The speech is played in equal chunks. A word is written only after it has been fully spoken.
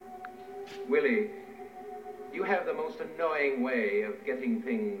Willie, you have the most annoying way of getting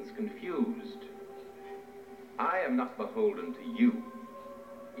things confused. I am not beholden to you.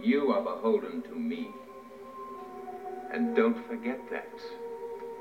 You are beholden to me. And don't forget that.